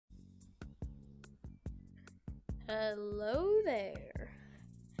Hello there.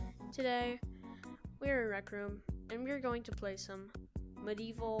 Today we're in Rec Room and we're going to play some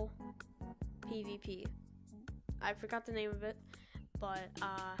medieval PvP. I forgot the name of it, but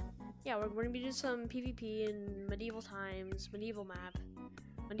yeah, we're going to be doing some PvP in medieval times, medieval map,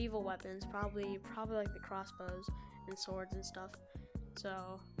 medieval weapons, probably like the crossbows and swords and stuff.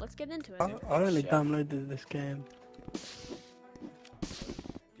 So let's get into it. I only downloaded this game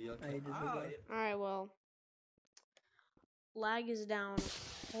ages ago. Alright, well, lag is down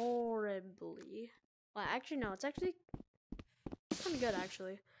horribly. Well, actually, no, it's actually kind of good,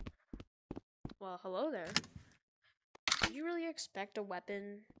 actually. Well, hello there. Did you really expect a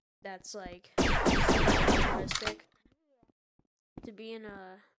weapon that's, like, futuristic to be in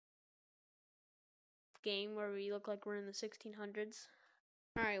a game where we look like we're in the 1600s?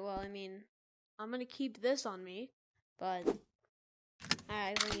 Alright, well, I mean, I'm gonna keep this on me, but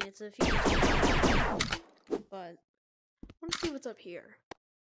I mean, it's a future, but I want to see what's up here.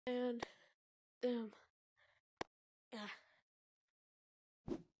 And,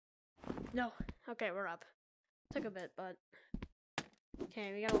 no. Okay, we're up. Took a bit, but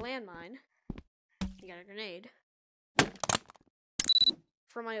okay, we got a landmine. We got a grenade.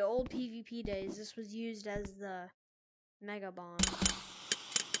 For my old PvP days, this was used as the mega bomb.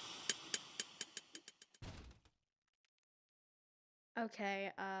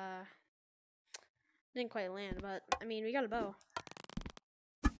 Okay, didn't quite land, but I mean, we got a bow.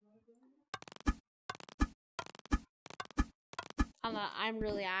 I'm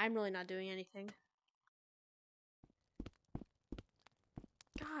really not doing anything.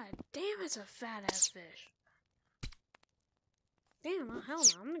 God damn, it's a fat ass fish. Damn, hell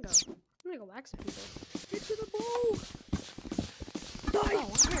no, I'm gonna go whack some people. Get to the bow!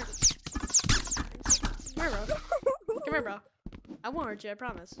 Oh, come here. Come here, bro. Come here, bro. I won't hurt you, I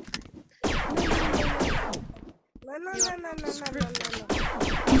promise. No.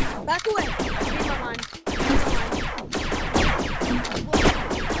 Back away! Keep my mind.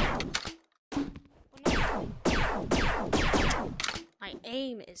 My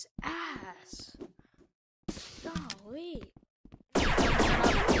aim is ass. Golly. Pick that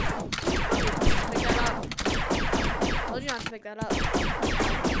up. I told you not to pick that up.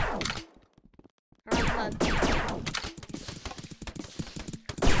 Around the head.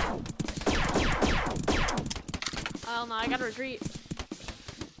 Oh no, I gotta retreat.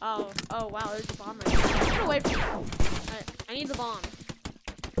 Oh wow, there's a bomb right there. Get away from me. I need the bomb.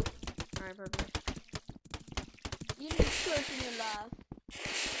 Alright, perfect. You need surf in your life.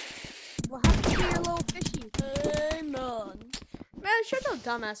 What happened to your little fishy? Hey, man. Man, shut your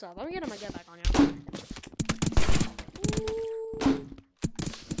dumb ass up. I'm getting my get back on you.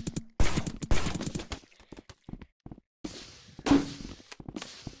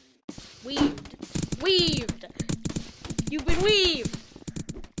 Weaved! You've been weaved!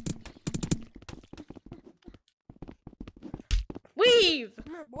 Weave!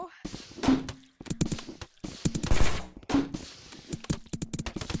 Come here, boy.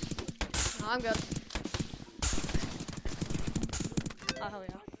 Oh, I'm good. Oh, hell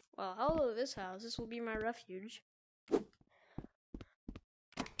yeah. Well, hello, this house. This will be my refuge. You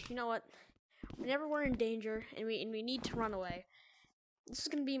know what? Whenever we're in danger and we need to run away, this is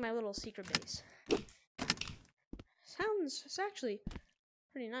gonna be my little secret base. It's actually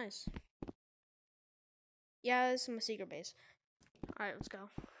pretty nice. Yeah, this is my secret base. Alright, let's go.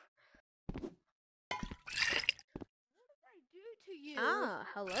 What did I do to you? Ah,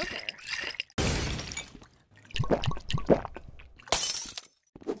 hello there.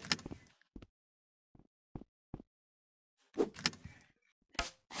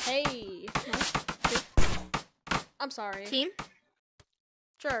 Hey. I'm sorry. Team?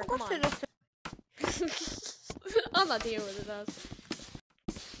 Sure, come on. I'm not dealing with this.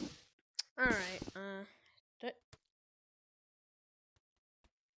 Alright,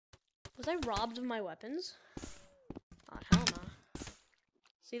 was I robbed of my weapons? Oh, hell no.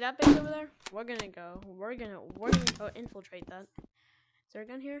 See that base over there? We're gonna go infiltrate that. Is there a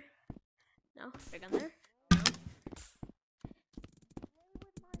gun here? No? Is there a gun there?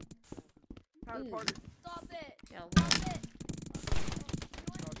 No? Stop it! Yeah, Stop it!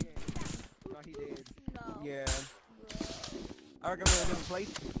 No, he did. No. Yeah. I reckon we're in a different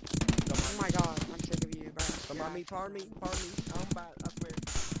place. Oh my god, I'm sick of you, bro. Pardon me. I'm bad, I swear.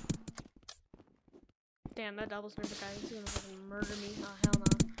 damn, that double sniper guy is gonna fucking murder me. Oh, hell no.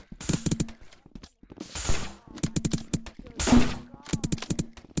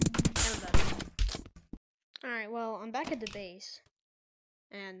 Alright, well, I'm back at the base.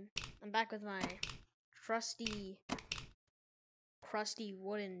 And I'm back with my crusty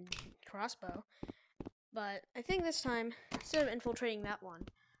wooden crossbow. But I think this time, instead of infiltrating that one,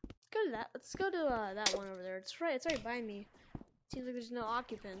 let's go to that one over there. It's right by me. Seems like there's no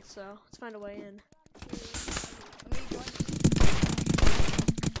occupants, so let's find a way in.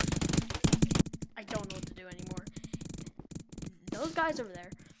 I don't know what to do anymore. Those guys over there,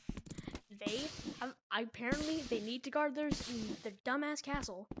 apparently they need to guard their dumbass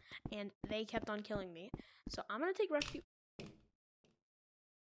castle, and they kept on killing me. So I'm gonna take refuge.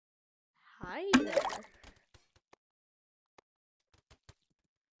 Hi there.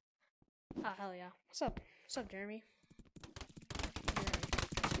 Oh hell yeah! What's up? What's up, Jeremy?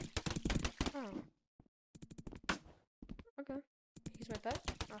 Oh. Okay. He's my pet?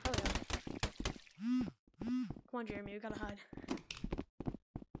 Oh, hell yeah. Come on, Jeremy, we gotta hide.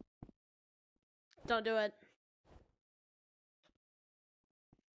 Don't do it.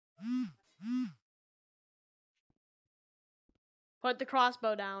 Put the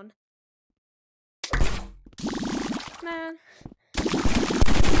crossbow down. Man.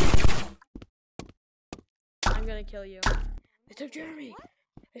 I'm gonna kill you. They took Jeremy!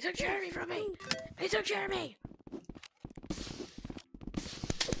 They took Jeremy from me! They took Jeremy!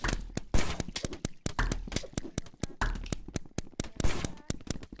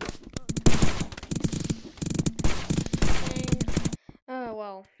 Oh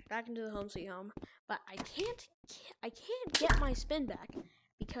well, back into the home sweet home. But I can't get my spin back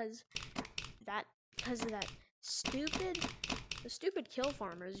because of that stupid kill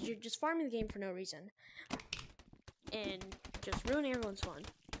farmers. You're just farming the game for no reason. And just ruining everyone's fun.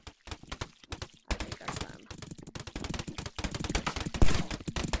 I think that's them.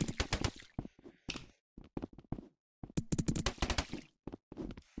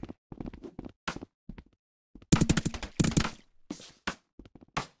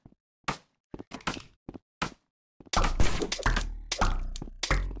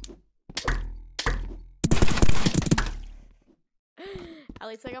 At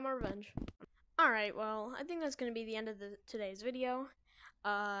least I got my revenge. Alright, well, I think that's going to be the end of today's video.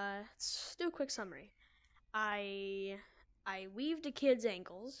 Let's do a quick summary. I weaved a kid's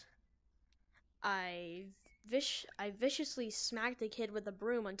ankles. I viciously smacked a kid with a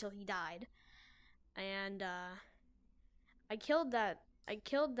broom until he died. And, I killed that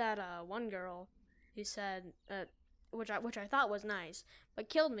one girl who said, which I thought was nice, but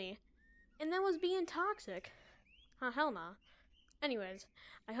killed me, and then was being toxic. Oh, hell no. Anyways,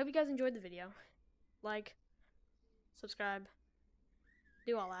 I hope you guys enjoyed the video. Like, subscribe,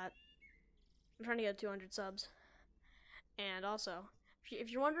 do all that. I'm trying to get 200 subs. And also, if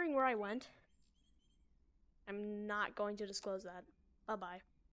you're wondering where I went, I'm not going to disclose that. Bye-bye.